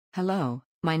Hello,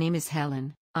 my name is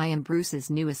Helen. I am Bruce's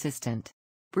new assistant.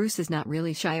 Bruce is not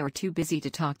really shy or too busy to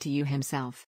talk to you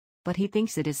himself. But he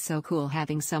thinks it is so cool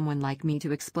having someone like me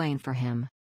to explain for him.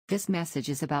 This message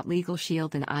is about Legal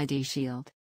Shield and ID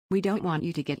Shield. We don't want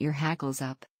you to get your hackles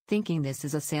up, thinking this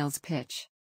is a sales pitch.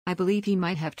 I believe he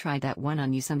might have tried that one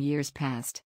on you some years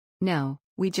past. No,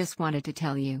 we just wanted to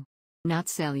tell you. Not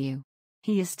sell you.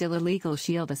 He is still a Legal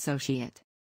Shield associate.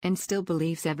 And still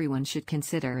believes everyone should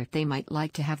consider if they might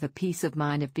like to have the peace of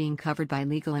mind of being covered by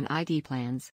legal and ID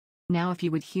plans. Now if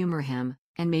you would humor him,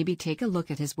 and maybe take a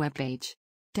look at his webpage.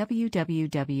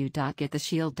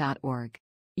 www.gettheshield.org.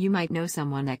 You might know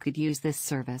someone that could use this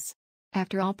service.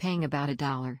 After all, paying about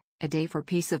 $1 a day for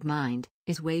peace of mind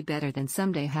is way better than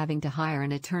someday having to hire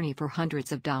an attorney for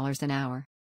hundreds of dollars an hour.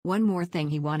 One more thing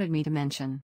he wanted me to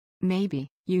mention. Maybe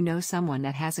you know someone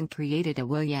that hasn't created a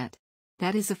will yet.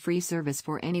 That is a free service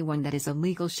for anyone that is a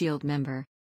Legal Shield member.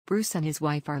 Bruce and his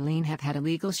wife Arlene have had a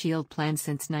Legal Shield plan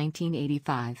since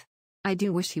 1985. I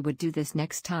do wish he would do this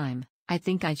next time. I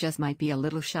think I just might be a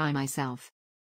little shy myself.